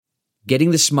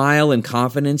Getting the smile and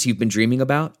confidence you've been dreaming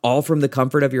about, all from the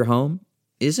comfort of your home,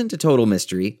 isn't a total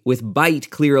mystery with Byte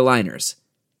clear aligners.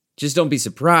 Just don't be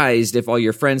surprised if all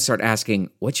your friends start asking,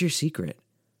 "What's your secret?"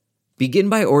 Begin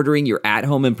by ordering your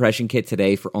at-home impression kit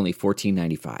today for only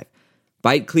 $14.95.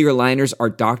 Byte clear aligners are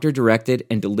doctor-directed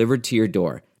and delivered to your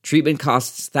door. Treatment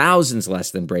costs thousands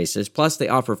less than braces, plus they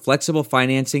offer flexible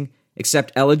financing,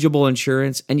 accept eligible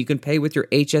insurance, and you can pay with your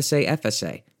HSA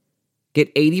FSA. Get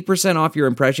 80% off your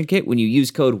impression kit when you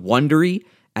use code WONDERY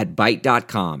at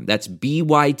Byte.com. That's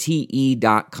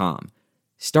BYTE.com.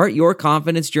 Start your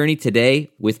confidence journey today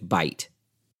with Byte.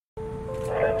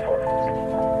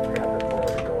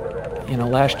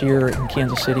 Last year in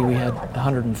Kansas City, we had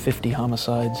 150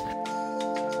 homicides.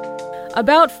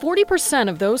 About 40%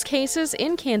 of those cases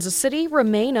in Kansas City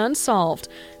remain unsolved.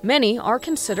 Many are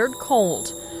considered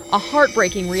cold. A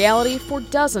heartbreaking reality for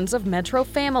dozens of Metro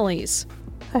families.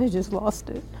 I just lost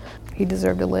it. He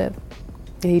deserved to live.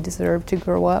 He deserved to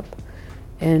grow up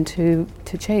and to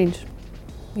change.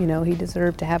 He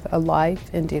deserved to have a life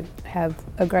and to have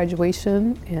a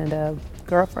graduation and a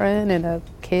girlfriend and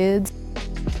kids.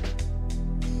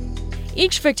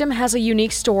 Each victim has a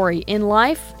unique story in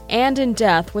life and in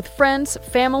death, with friends,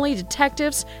 family,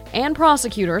 detectives, and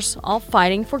prosecutors all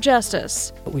fighting for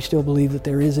justice. But we still believe that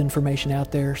there is information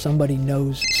out there. Somebody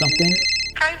knows something.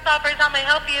 Crime Stoppers, how may I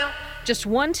help you? Just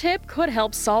one tip could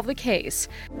help solve the case.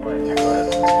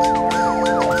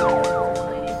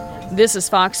 This is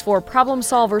Fox 4 Problem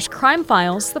Solvers Crime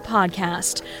Files, the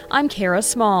podcast. I'm Kara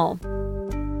Small.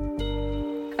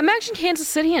 Imagine Kansas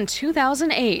City in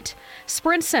 2008.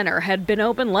 Sprint Center had been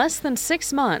open less than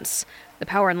 6 months. The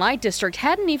Power and Light District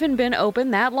hadn't even been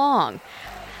open that long.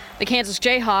 The Kansas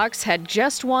Jayhawks had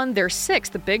just won their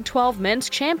 6th Big 12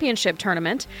 Men's Championship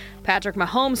tournament. Patrick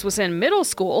Mahomes was in middle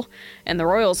school, and the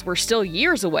Royals were still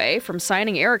years away from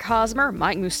signing Eric Hosmer,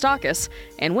 Mike Moustakas,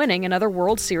 and winning another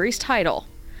World Series title.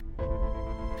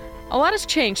 A lot has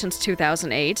changed since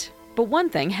 2008, but one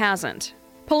thing hasn't.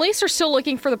 Police are still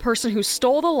looking for the person who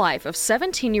stole the life of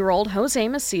 17-year-old Jose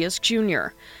Macias Jr.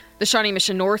 The Shawnee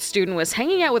Mission North student was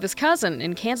hanging out with his cousin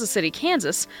in Kansas City,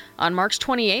 Kansas on March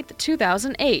 28,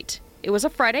 2008. It was a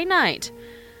Friday night.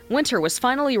 Winter was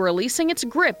finally releasing its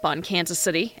grip on Kansas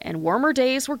City, and warmer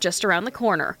days were just around the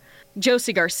corner.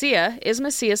 Josie Garcia is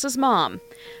Macias' mom.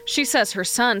 She says her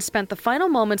son spent the final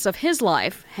moments of his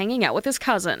life hanging out with his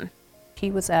cousin. He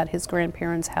was at his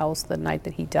grandparents' house the night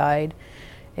that he died,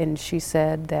 and she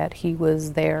said that he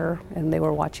was there and they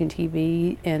were watching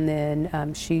TV, and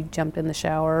then she jumped in the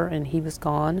shower and he was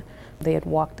gone. They had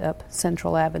walked up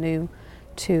Central Avenue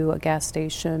to a gas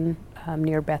station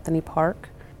near Bethany Park,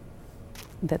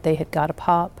 that they had got a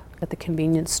pop at the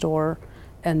convenience store,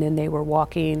 and then they were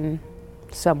walking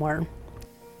somewhere.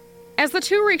 As the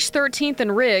two reached 13th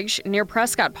and Ridge near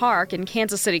Prescott Park in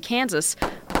Kansas City, Kansas,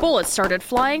 bullets started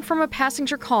flying from a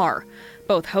passenger car.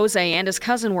 Both Jose and his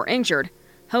cousin were injured.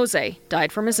 Jose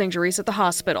died from his injuries at the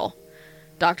hospital.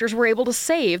 Doctors were able to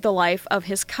save the life of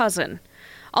his cousin.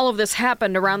 All of this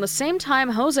happened around the same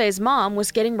time Jose's mom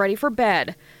was getting ready for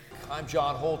bed. I'm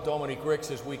John Holt, Dominique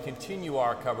Ricks, as we continue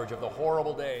our coverage of the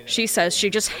horrible day. She says she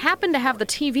just happened to have the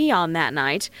TV on that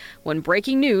night when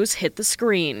breaking news hit the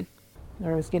screen.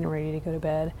 I was getting ready to go to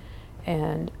bed,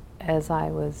 and as I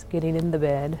was getting in the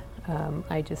bed,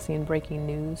 I just seen breaking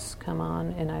news come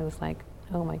on, and I was like,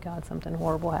 oh my God, something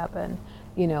horrible happened.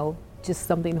 Just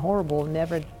something horrible.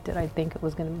 Never did I think it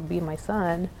was going to be my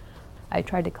son. I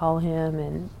tried to call him,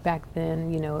 and back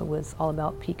then, it was all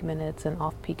about peak minutes and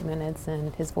off-peak minutes,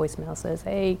 and his voicemail says,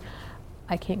 hey,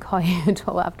 I can't call you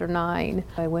until after 9.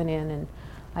 I went in and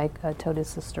I told his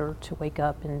sister to wake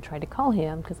up and try to call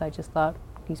him, because I just thought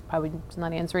he's probably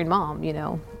not answering mom,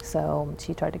 So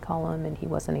she tried to call him, and he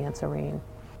wasn't answering.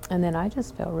 And then I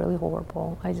just felt really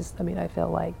horrible. I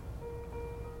felt like,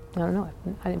 I don't know,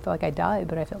 I didn't feel like I died,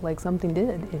 but I felt like something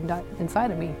did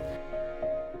inside of me.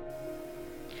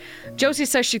 Josie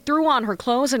says she threw on her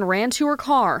clothes and ran to her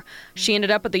car. She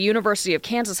ended up at the University of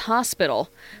Kansas Hospital.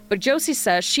 But Josie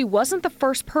says she wasn't the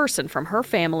first person from her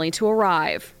family to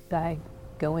arrive. I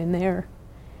go in there,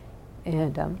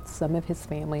 and some of his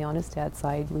family on his dad's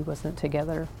side, we wasn't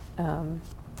together,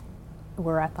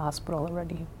 were at the hospital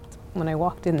already. When I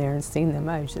walked in there and seen them,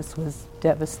 I just was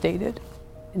devastated.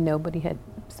 Nobody had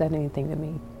said anything to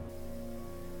me.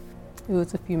 It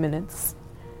was a few minutes,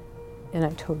 and I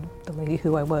told the lady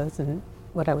who I was and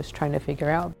what I was trying to figure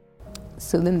out.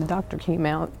 So then the doctor came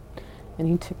out, and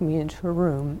he took me into a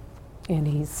room, and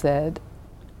he said,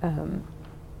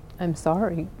 I'm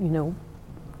sorry,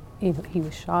 he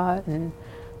was shot, and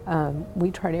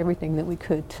we tried everything that we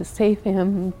could to save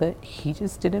him, but he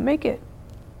just didn't make it.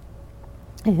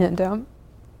 And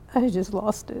I just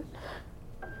lost it.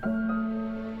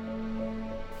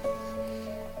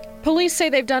 Police say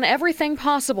they've done everything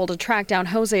possible to track down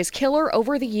Jose's killer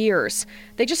over the years.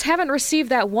 They just haven't received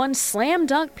that one slam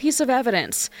dunk piece of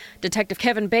evidence. Detective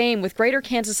Kevin Boehm with Greater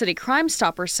Kansas City Crime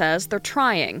Stoppers says they're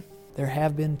trying. There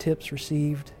have been tips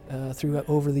received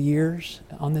over the years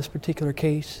on this particular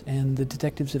case, and the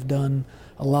detectives have done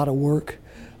a lot of work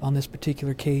on this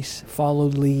particular case,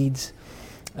 followed leads,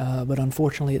 but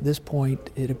unfortunately at this point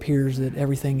it appears that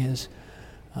everything has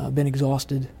been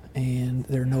exhausted and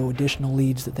there are no additional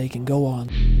leads that they can go on.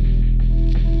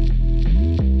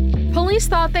 Police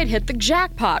thought they'd hit the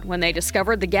jackpot when they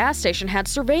discovered the gas station had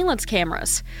surveillance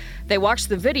cameras. They watched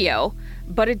the video,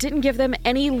 but it didn't give them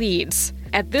any leads.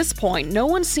 At this point, no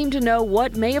one seemed to know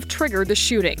what may have triggered the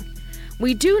shooting.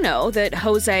 We do know that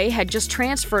Jose had just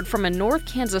transferred from a North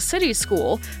Kansas City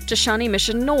school to Shawnee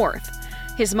Mission North.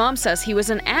 His mom says he was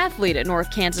an athlete at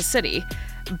North Kansas City,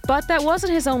 but that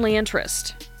wasn't his only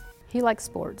interest. He liked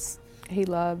sports. He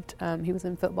loved, he was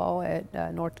in football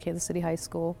at North Kansas City High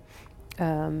School.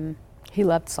 He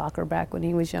loved soccer back when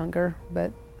he was younger,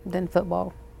 but then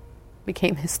football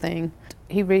became his thing.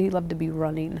 He really loved to be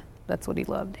running. That's what he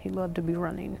loved. He loved to be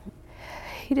running.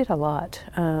 He did a lot.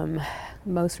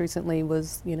 Most recently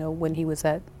was, when he was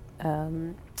at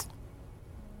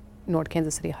North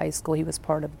Kansas City High School, he was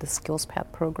part of the Skills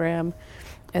Path program,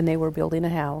 and they were building a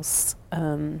house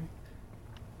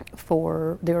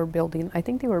I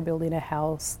think they were building a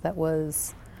house that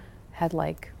had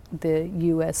like the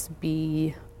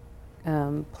USB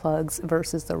plugs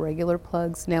versus the regular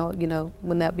plugs. Now,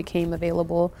 when that became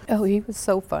available, oh, he was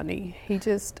so funny.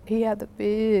 He had the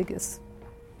biggest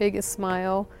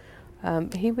smile.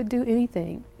 He would do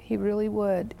anything. He really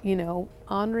would.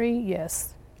 Ornery,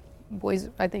 yes.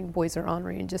 I think boys are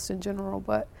ornery and just in general,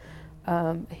 but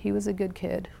he was a good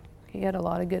kid. He had a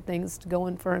lot of good things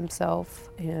going for himself,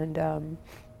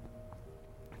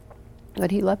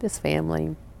 but he loved his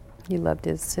family. He loved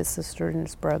his sister and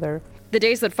his brother. The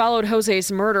days that followed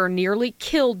Jose's murder nearly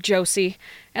killed Josie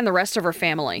and the rest of her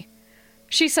family.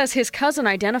 She says his cousin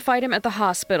identified him at the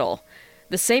hospital,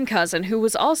 the same cousin who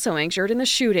was also injured in the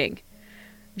shooting.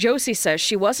 Josie says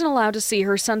she wasn't allowed to see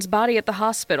her son's body at the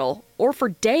hospital or for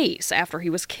days after he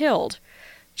was killed.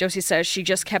 Josie says she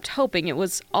just kept hoping it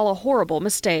was all a horrible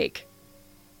mistake.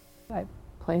 I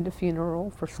planned a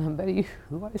funeral for somebody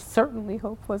who I certainly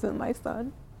hope wasn't my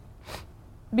son,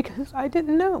 because I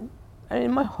didn't know. And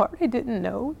in my heart, I didn't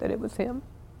know that it was him.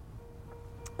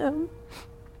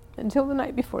 Until the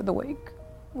night before the wake,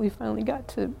 we finally got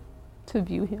to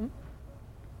view him.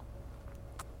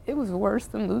 It was worse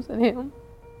than losing him.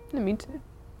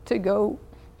 To go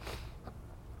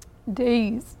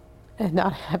days and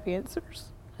not have answers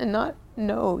and not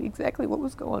know exactly what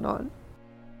was going on.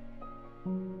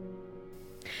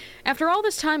 After all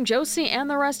this time, Josie and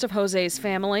the rest of Jose's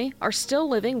family are still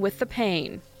living with the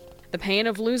pain. The pain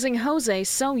of losing Jose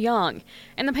so young,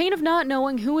 and the pain of not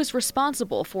knowing who is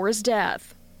responsible for his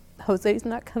death. Jose's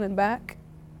not coming back.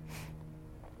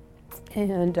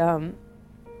 And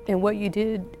what you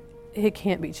did, it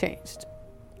can't be changed.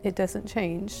 It doesn't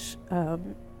change.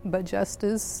 But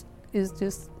justice is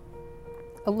just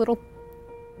a little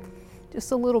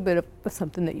bit of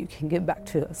something that you can give back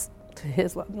to us, to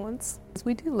his loved ones.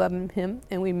 We do love him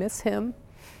and we miss him.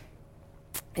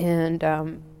 And,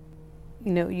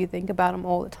 you think about him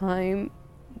all the time.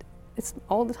 It's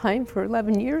all the time for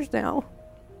 11 years now.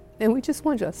 And we just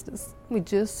want justice. We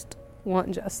just want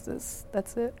justice.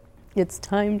 That's it. It's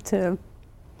time to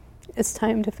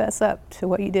fess up to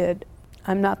what you did.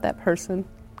 I'm not that person.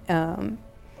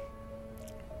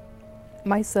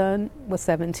 My son was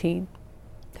 17.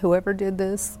 Whoever did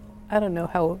this, I don't know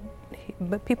how,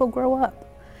 but people grow up.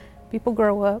 People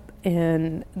grow up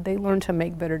and they learn to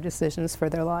make better decisions for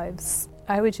their lives.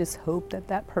 I would just hope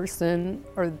that person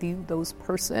or those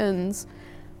persons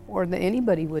or that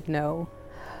anybody would know,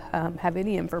 have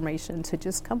any information to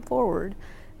just come forward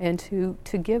and to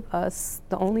give us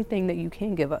the only thing that you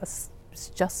can give us is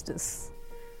justice.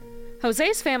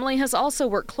 Jose's family has also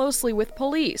worked closely with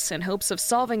police in hopes of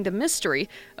solving the mystery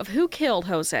of who killed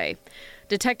Jose.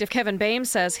 Detective Kevin Boehm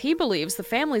says he believes the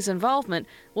family's involvement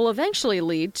will eventually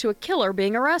lead to a killer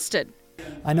being arrested.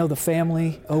 I know the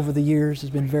family over the years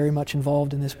has been very much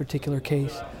involved in this particular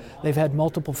case. They've had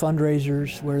multiple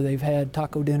fundraisers where they've had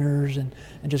taco dinners and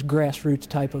just grassroots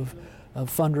type of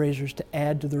fundraisers to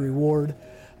add to the reward.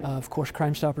 Of course,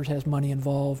 Crime Stoppers has money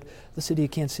involved. The city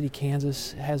of Kansas City,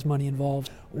 Kansas has money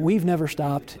involved. We've never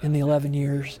stopped in the 11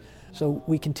 years, so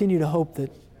we continue to hope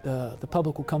that the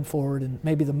public will come forward and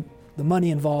maybe the money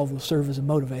involved will serve as a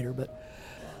motivator. But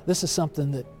this is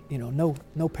something that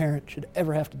no parent should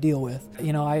ever have to deal with.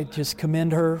 I just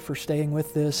commend her for staying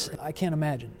with this. I can't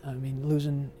imagine. I mean,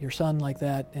 losing your son like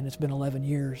that, and it's been 11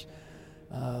 years,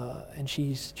 and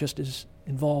she's just as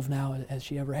involved now as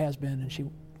she ever has been,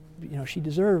 and she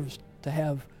deserves to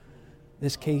have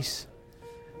this case,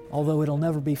 although it'll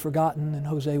never be forgotten, and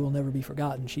Jose will never be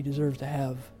forgotten. She deserves to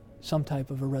have some type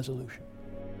of a resolution.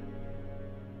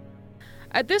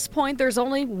 At this point, there's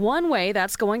only one way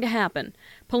that's going to happen.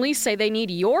 Police say they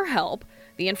need your help,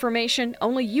 the information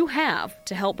only you have,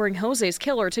 to help bring Jose's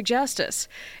killer to justice.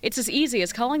 It's as easy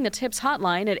as calling the TIPS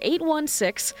hotline at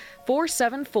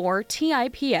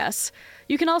 816-474-TIPS.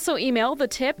 You can also email the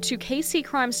tip to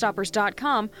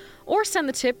kccrimestoppers.com or send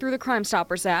the tip through the Crime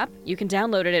Stoppers app. You can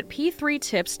download it at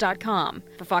p3tips.com.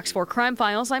 For Fox 4 Crime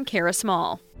Files, I'm Kara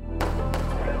Small.